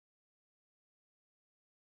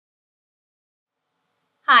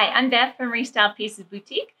Hi, I'm Beth from Restyle Pieces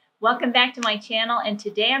Boutique. Welcome back to my channel, and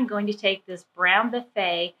today I'm going to take this brown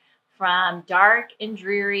buffet from dark and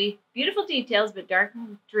dreary, beautiful details, but dark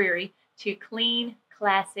and dreary, to clean,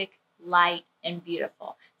 classic, light, and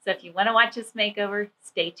beautiful. So if you want to watch this makeover,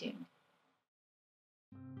 stay tuned.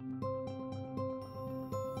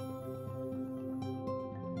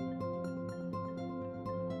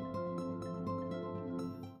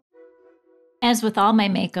 As with all my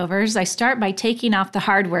makeovers, I start by taking off the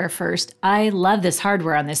hardware first. I love this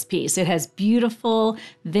hardware on this piece. It has beautiful,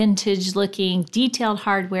 vintage looking, detailed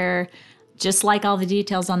hardware, just like all the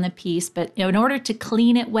details on the piece. But in order to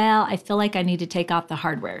clean it well, I feel like I need to take off the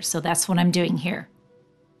hardware. So that's what I'm doing here.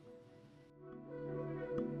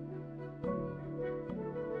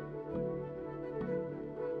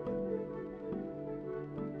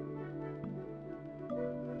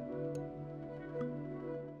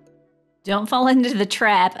 Don't fall into the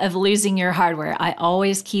trap of losing your hardware. I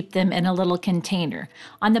always keep them in a little container.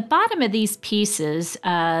 On the bottom of these pieces,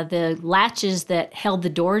 the latches that held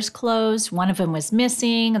the doors closed, one of them was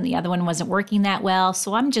missing and the other one wasn't working that well.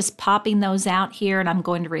 So I'm just popping those out here and I'm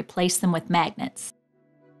going to replace them with magnets.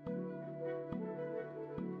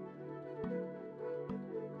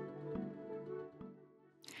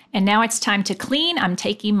 And now it's time to clean. I'm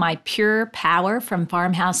taking my Pure Power from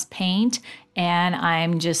Farmhouse Paint and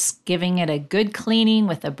I'm just giving it a good cleaning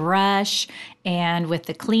with a brush and with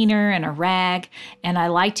the cleaner and a rag. And I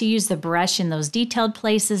like to use the brush in those detailed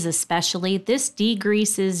places especially. This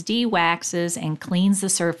degreases, de-waxes, and cleans the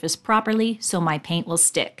surface properly so my paint will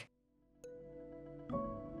stick.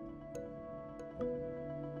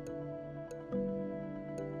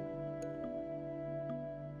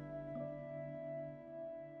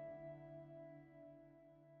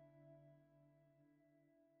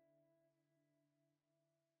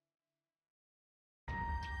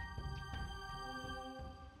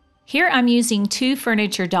 Here I'm using two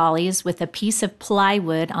furniture dollies with a piece of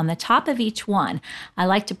plywood on the top of each one. I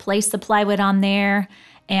like to place the plywood on there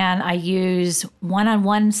and I use one on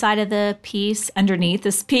one side of the piece underneath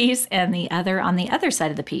this piece and the other on the other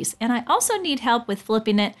side of the piece. And I also need help with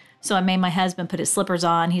flipping it, so I made my husband put his slippers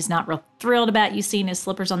on. He's not real thrilled about you seeing his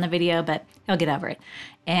slippers on the video, but he'll get over it.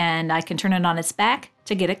 And I can turn it on its back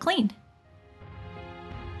to get it cleaned.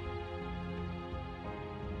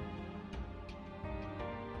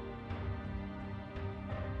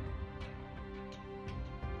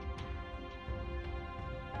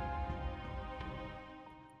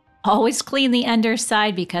 Always clean the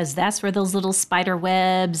underside because that's where those little spider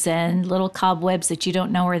webs and little cobwebs that you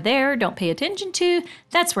don't know are there, don't pay attention to,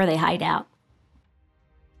 that's where they hide out.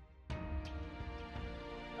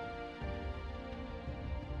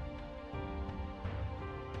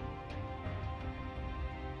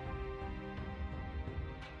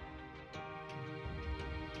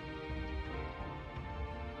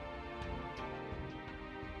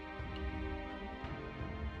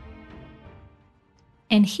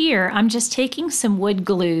 And here I'm just taking some wood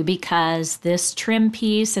glue because this trim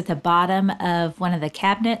piece at the bottom of one of the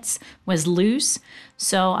cabinets was loose.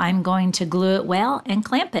 So I'm going to glue it well and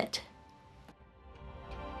clamp it.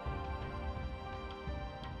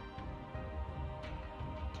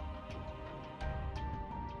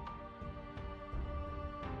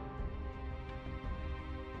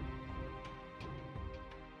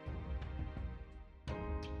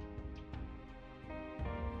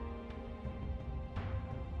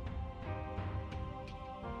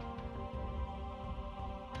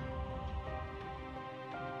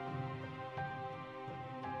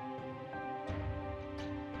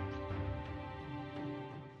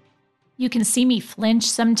 You can see me flinch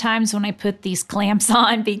sometimes when I put these clamps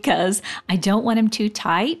on because I don't want them too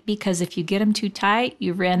tight, because if you get them too tight,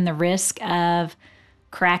 you run the risk of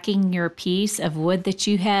cracking your piece of wood that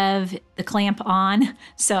you have the clamp on.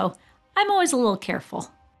 So I'm always a little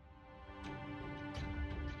careful.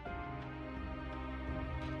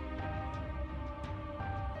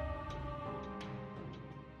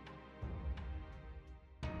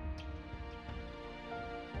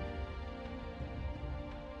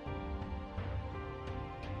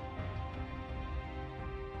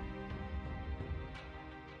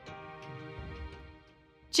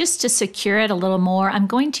 Just to secure it a little more, I'm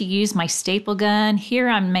going to use my staple gun. Here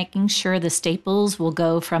I'm making sure the staples will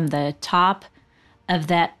go from the top of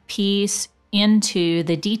that piece into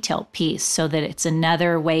the detail piece so that it's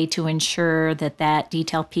another way to ensure that that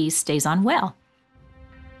detail piece stays on well.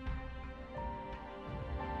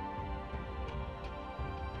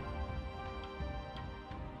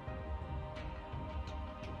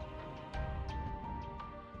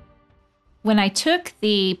 When I took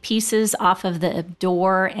the pieces off of the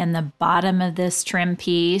door and the bottom of this trim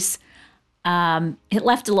piece, it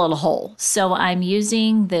left a little hole. So I'm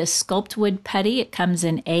using this sculpt wood putty. It comes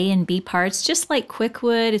in A and B parts, just like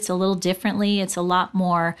Quickwood. It's a little differently. It's a lot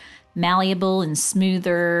more malleable and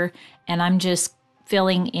smoother. And I'm just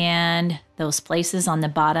filling in those places on the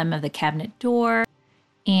bottom of the cabinet door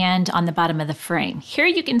and on the bottom of the frame. Here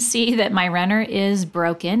you can see that my runner is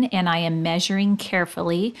broken and I am measuring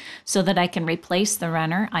carefully so that I can replace the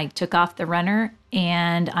runner. I took off the runner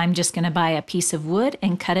and I'm just going to buy a piece of wood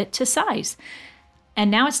and cut it to size.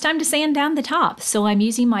 And now it's time to sand down the top. So I'm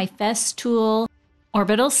using my Festool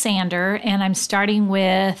orbital sander and I'm starting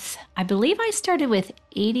with, I believe I started with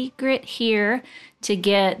 80 grit here to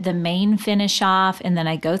get the main finish off, and then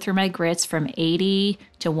I go through my grits from 80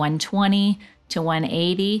 to 120 to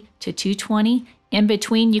 180 to 220. In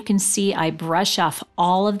between, you can see I brush off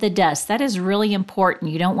all of the dust. That is really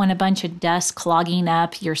important. You don't want a bunch of dust clogging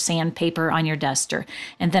up your sandpaper on your duster.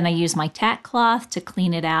 And then I use my tack cloth to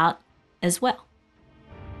clean it out as well.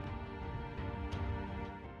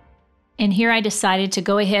 And here I decided to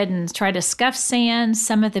go ahead and try to scuff sand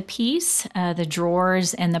some of the piece, the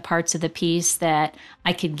drawers and the parts of the piece that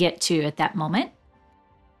I could get to at that moment.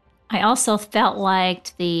 I also felt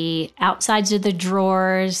like the outsides of the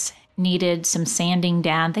drawers needed some sanding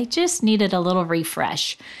down. They just needed a little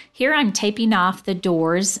refresh. Here I'm taping off the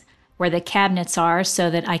doors where the cabinets are so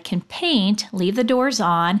that I can paint, leave the doors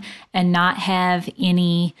on, and not have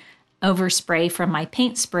any overspray from my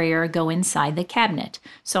paint sprayer go inside the cabinet.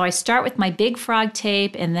 So I start with my big frog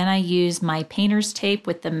tape, and then I use my painter's tape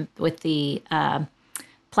with the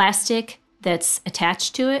plastic that's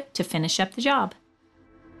attached to it to finish up the job.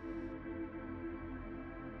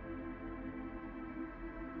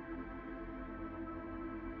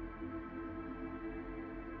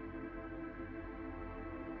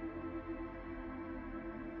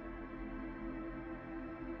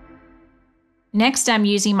 Next, I'm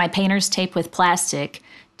using my painter's tape with plastic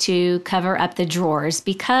to cover up the drawers.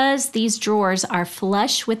 Because these drawers are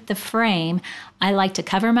flush with the frame, I like to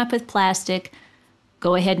cover them up with plastic,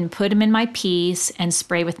 go ahead and put them in my piece, and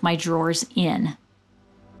spray with my drawers in.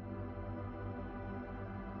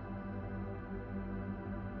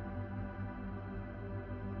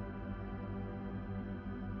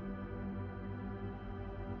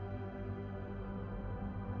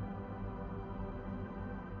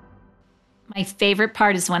 My favorite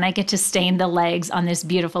part is when I get to stain the legs on this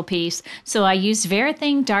beautiful piece. So I used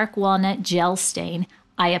Varathane Dark Walnut Gel Stain.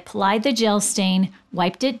 I applied the gel stain,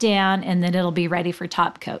 wiped it down, and then it'll be ready for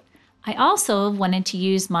top coat. I also wanted to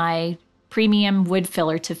use my premium wood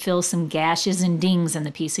filler to fill some gashes and dings in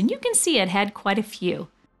the piece, and you can see it had quite a few.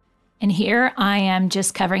 And here I am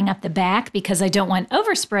just covering up the back because I don't want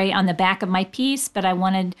overspray on the back of my piece, but I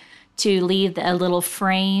wanted to leave a little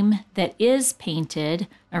frame that is painted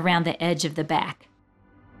around the edge of the back.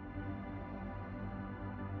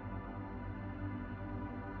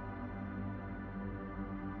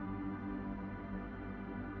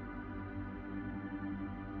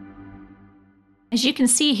 As you can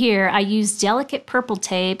see here, I use delicate purple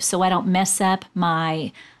tape so I don't mess up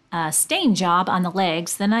my stain job on the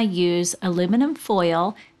legs. Then I use aluminum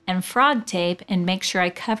foil and frog tape and make sure I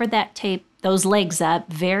cover that tape, those legs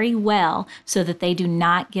up very well so that they do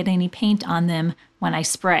not get any paint on them when I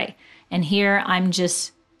spray. And here I'm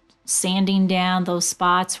just sanding down those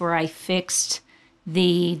spots where I fixed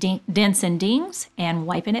the dents and dings and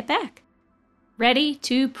wiping it back. Ready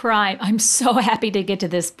to prime. I'm so happy to get to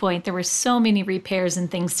this point. There were so many repairs and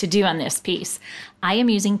things to do on this piece. I am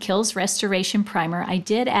using Kills Restoration Primer. I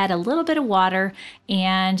did add a little bit of water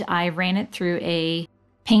and I ran it through a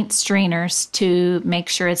paint strainers to make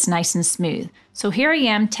sure it's nice and smooth. So here I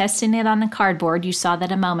am testing it on the cardboard. You saw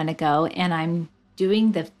that a moment ago, and I'm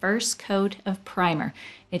doing the first coat of primer.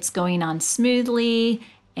 It's going on smoothly,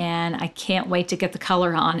 and I can't wait to get the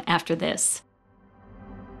color on after this.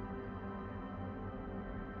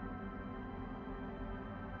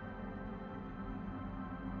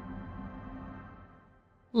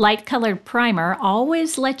 Light colored primer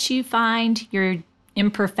always lets you find your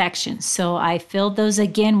imperfections. So I filled those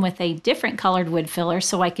again with a different colored wood filler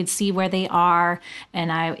so I could see where they are,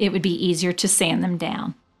 and it would be easier to sand them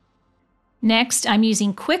down. Next, I'm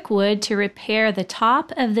using Quickwood to repair the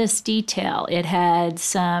top of this detail. It had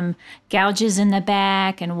some gouges in the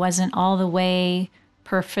back and wasn't all the way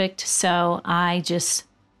perfect, so I just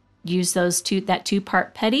used that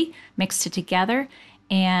two-part putty, mixed it together,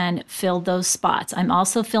 and filled those spots. I'm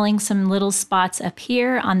also filling some little spots up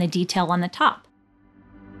here on the detail on the top.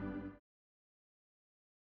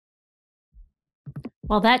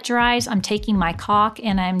 While that dries, I'm taking my caulk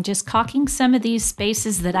and I'm just caulking some of these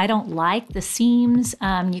spaces that I don't like, the seams.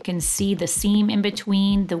 You can see the seam in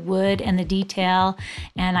between the wood and the detail,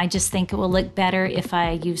 and I just think it will look better if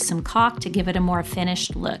I use some caulk to give it a more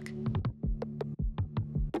finished look.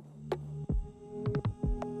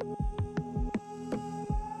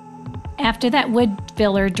 After that wood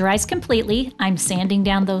filler dries completely, I'm sanding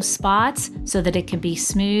down those spots so that it can be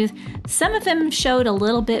smooth. Some of them showed a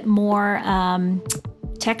little bit more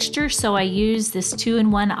texture, so I use this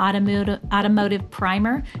 2-in-1 automotive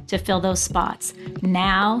primer to fill those spots.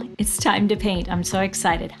 Now it's time to paint. I'm so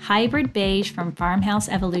excited. Hybrid Beige from Farmhouse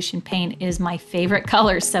Evolution Paint is my favorite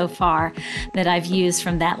color so far that I've used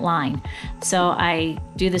from that line. So I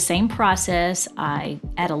do the same process. I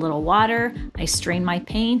add a little water, I strain my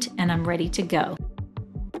paint, and I'm ready to go.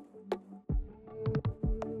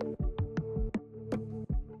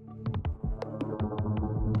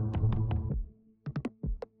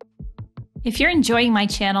 If you're enjoying my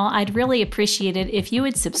channel, I'd really appreciate it if you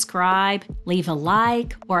would subscribe, leave a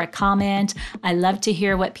like or a comment. I love to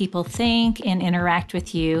hear what people think and interact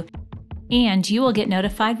with you. And you will get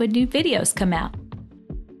notified when new videos come out.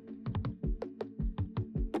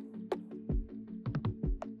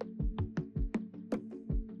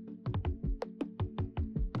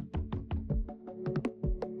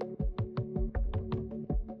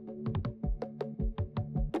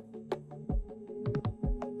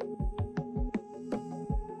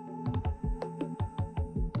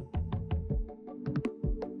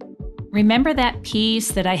 Remember that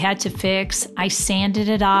piece that I had to fix? I sanded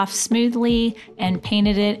it off smoothly and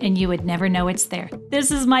painted it, and you would never know it's there.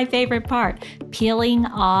 This is my favorite part, peeling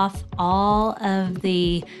off all of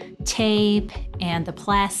the tape and the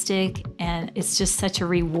plastic, and it's just such a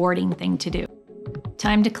rewarding thing to do.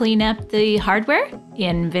 Time to clean up the hardware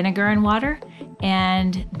in vinegar and water,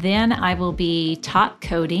 and then I will be top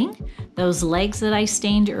coating those legs that I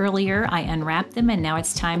stained earlier. I unwrapped them, and now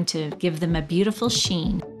it's time to give them a beautiful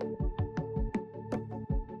sheen.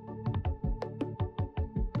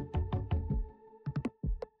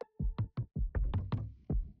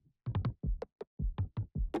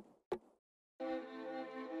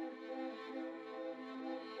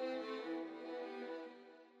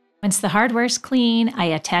 Once the hardware's clean, I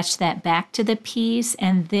attach that back to the piece,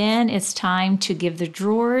 and then it's time to give the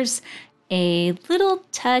drawers a little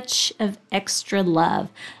touch of extra love.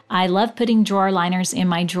 I love putting drawer liners in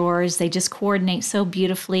my drawers. They just coordinate so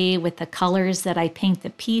beautifully with the colors that I paint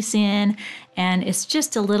the piece in, and it's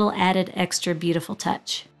just a little added extra beautiful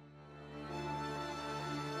touch.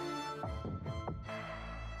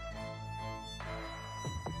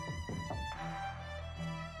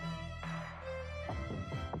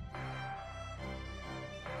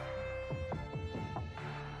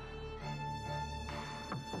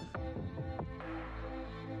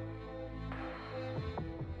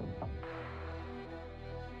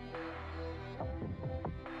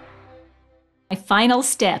 My final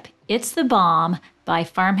step, It's the Balm by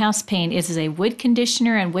Farmhouse Paint. This is a wood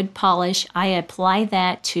conditioner and wood polish. I apply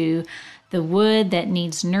that to the wood that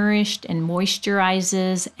needs nourished and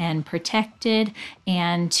moisturizes and protected,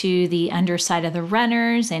 and to the underside of the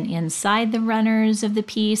runners and inside the runners of the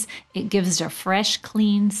piece. It gives a fresh,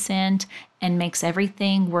 clean scent and makes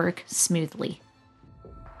everything work smoothly.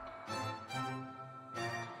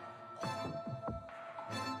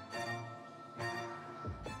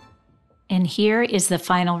 And here is the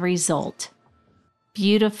final result.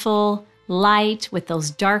 Beautiful, light with those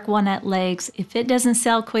dark walnut legs. If it doesn't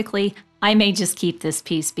sell quickly, I may just keep this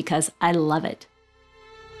piece because I love it.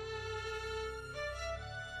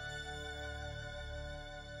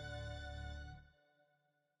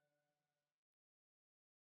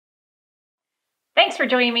 Thanks for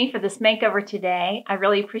joining me for this makeover today. I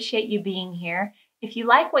really appreciate you being here. If you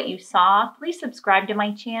like what you saw, please subscribe to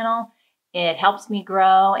my channel. It helps me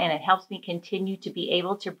grow and it helps me continue to be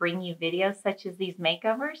able to bring you videos such as these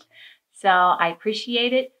makeovers. So I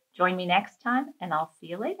appreciate it. Join me next time and I'll see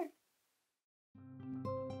you later.